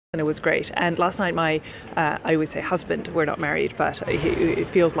and it was great. And last night my I would say husband, we're not married, but it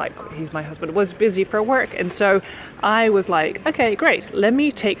feels like he's my husband, was busy for work, and so I was like, okay, great, let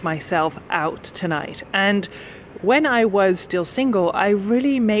me take myself out tonight. And when I was still single, I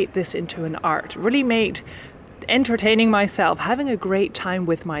really made this into an art, really made entertaining myself, having a great time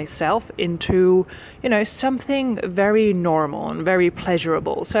with myself into, you know, something very normal and very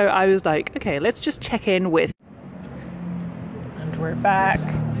pleasurable. So I was like, okay, let's just check in with, and we're back.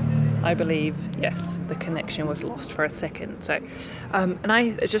 I believe, yes, the connection was lost for a second. So, and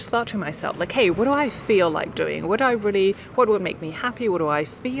I just thought to myself, like, hey, what do I feel like doing? What would make me happy? What do I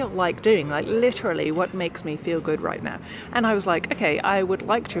feel like doing? Like, literally, what makes me feel good right now? And I was like, okay, I would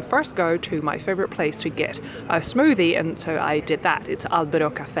like to first go to my favorite place to get a smoothie. And so I did that. It's Albero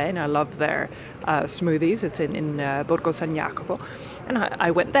Cafe, and I love their smoothies. It's in Borgo San Jacopo. And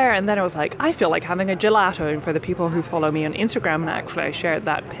I went there, and then I was like, I feel like having a gelato. And for the people who follow me on Instagram, and actually I shared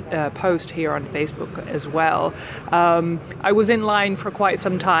that post here on Facebook as well, I was in line for quite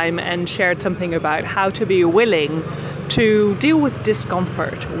some time and shared something about how to be willing to deal with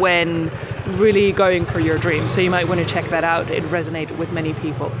discomfort when really going for your dreams. So you might want to check that out. It resonated with many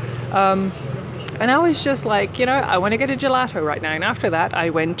people. And I was just like, you know, I want to get a gelato right now. And after that, I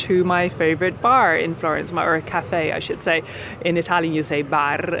went to my favorite bar in Florence, or a cafe, I should say. In Italian, you say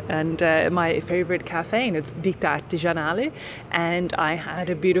bar. And my favorite cafe, and it's Ditta Artigianale. And I had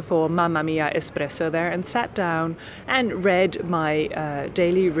a beautiful Mamma Mia espresso there and sat down and read my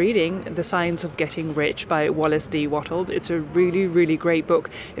daily reading, The Science of Getting Rich by Wallace D. Wattles. It's a really, really great book.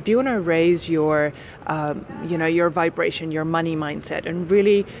 If you want to raise your, you know, your vibration, your money mindset, and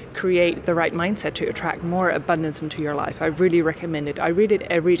really create the right mindset to attract more abundance into your life, I really recommend it. I read it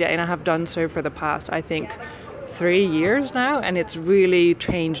every day, and I have done so for the past, I think, 3 years now, and it's really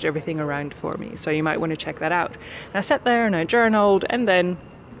changed everything around for me. So you might want to check that out. And I sat there and I journaled, and then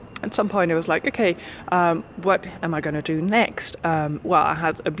at some point I was like, okay, what am I going to do next? Well, I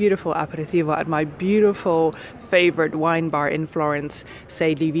had a beautiful aperitivo at my beautiful favorite wine bar in Florence,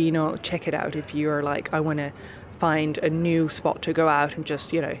 Sei di Vino. Check it out if you're like, I want to find a new spot to go out and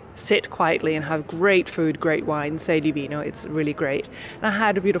just, you know, sit quietly and have great food, great wine. Sei di Vino, it's really great. And I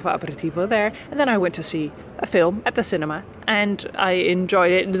had a beautiful aperitivo there, and then I went to see a film at the cinema, and I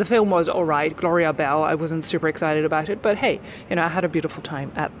enjoyed it. The film was all right. Gloria Bell, I wasn't super excited about it, but hey, you know, I had a beautiful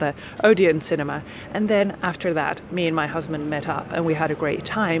time at the Odeon Cinema. And then after that, me and my husband met up and we had a great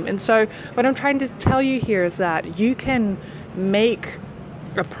time. And so what I'm trying to tell you here is that you can make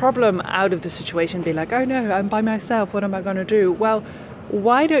a problem out of the situation, be like, oh no, I'm by myself, what am I going to do? Well,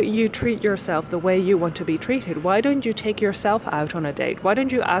 why don't you treat yourself the way you want to be treated? Why don't you take yourself out on a date? Why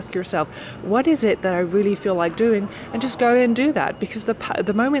don't you ask yourself, what is it that I really feel like doing? And just go and do that. Because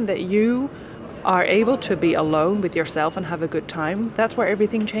the moment that you are able to be alone with yourself and have a good time, that's where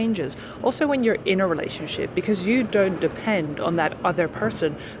everything changes. Also when you're in a relationship, because you don't depend on that other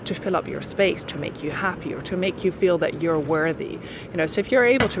person to fill up your space, to make you happy or to make you feel that you're worthy. You know, so if you're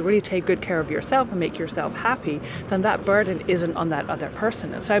able to really take good care of yourself and make yourself happy, then that burden isn't on that other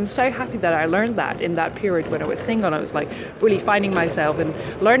person. And so I'm so happy that I learned that in that period when I was single. I was like really finding myself and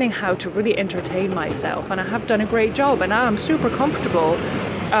learning how to really entertain myself, and I have done a great job, and now I'm super comfortable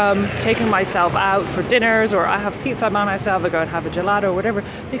taking myself out for dinners, or I have pizza by myself, I go and have a gelato or whatever,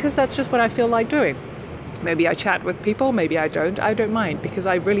 because that's just what I feel like doing. Maybe I chat with people, maybe I don't mind, because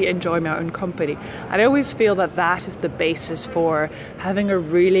I really enjoy my own company. I always feel that that is the basis for having a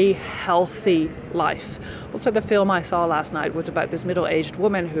really healthy life. Also, the film I saw last night was about this middle-aged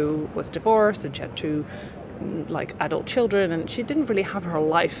woman who was divorced, and she had two like adult children, and she didn't really have her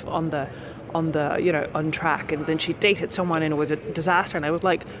life on the you know, on track, and then she dated someone and it was a disaster. And I was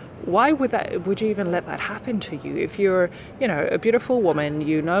like, why would you even let that happen to you? If you're, you know, a beautiful woman,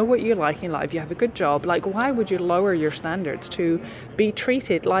 you know what you like in life, you have a good job, like, why would you lower your standards to be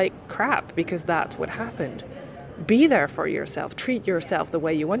treated like crap? Because that's what happened. Be there for yourself, treat yourself the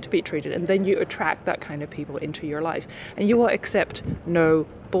way you want to be treated, and then you attract that kind of people into your life, and you will accept no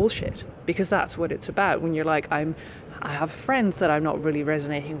bullshit, because that's what it's about. When you're like, I have friends that I'm not really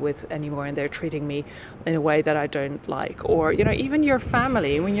resonating with anymore, and they're treating me in a way that I don't like. Or, you know, even your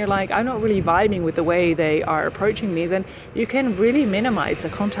family, when you're like, I'm not really vibing with the way they are approaching me, then you can really minimize the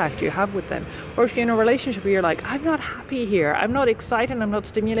contact you have with them. Or if you're in a relationship where you're like, I'm not happy here, I'm not excited, I'm not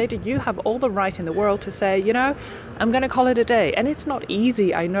stimulated, you have all the right in the world to say, you know, I'm going to call it a day. And it's not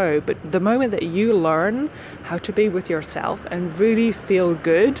easy, I know, but the moment that you learn how to be with yourself and really feel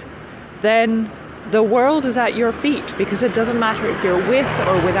good, then the world is at your feet, because it doesn't matter if you're with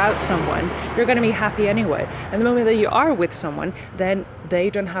or without someone, you're going to be happy anyway. And the moment that you are with someone, then they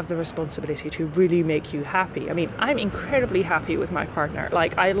don't have the responsibility to really make you happy. I mean, I'm incredibly happy with my partner.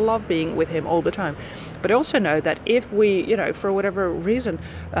 Like, I love being with him all the time. But I also know that if we, you know, for whatever reason,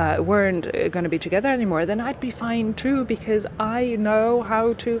 weren't going to be together anymore, then I'd be fine too, because I know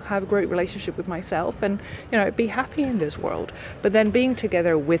how to have a great relationship with myself and, you know, be happy in this world. But then being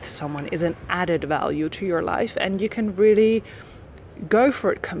together with someone is an added value to your life, and you can really go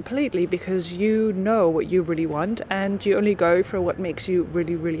for it completely because you know what you really want, and you only go for what makes you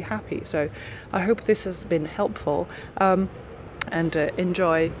really, really happy. So I hope this has been helpful, and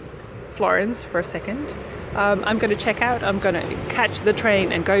enjoy Florence for a second. I'm going to check out, I'm going to catch the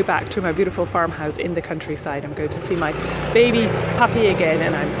train and go back to my beautiful farmhouse in the countryside. I'm going to see my baby puppy again,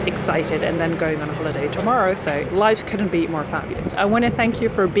 and I'm excited, and then going on holiday tomorrow. So life couldn't be more fabulous. I want to thank you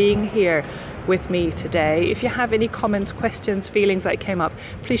for being here with me today. If you have any comments, questions, feelings that came up,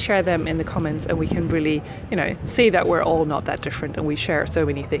 please share them in the comments, and we can really, you know, see that we're all not that different and we share so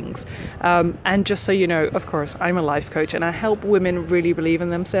many things. And just so you know, of course, I'm a life coach, and I help women really believe in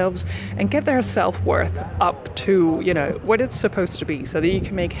themselves and get their self-worth up to, you know, what it's supposed to be, so that you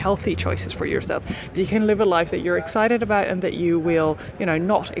can make healthy choices for yourself, that you can live a life that you're excited about, and that you will, you know,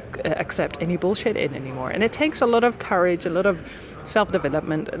 not accept any bullshit in anymore. And it takes a lot of courage, a lot of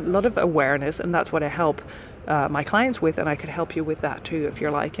self-development, a lot of awareness, and that's what I help my clients with. And I could help you with that too, if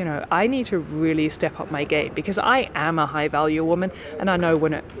you're like, you know, I need to really step up my game because I am a high value woman, and I know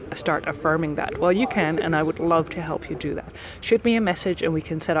when I start affirming that. Well, you can, and I would love to help you do that. Shoot me a message and we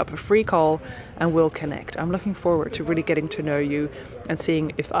can set up a free call and we'll connect. I'm looking forward to really getting to know you and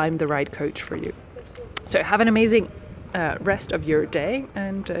seeing if I'm the right coach for you. So have an amazing rest of your day,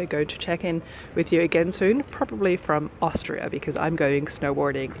 and going to check in with you again soon, probably from Austria, because I'm going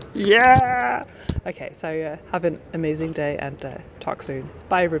snowboarding. Yeah! Okay, so have an amazing day, and talk soon.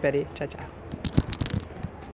 Bye everybody. Ciao, ciao.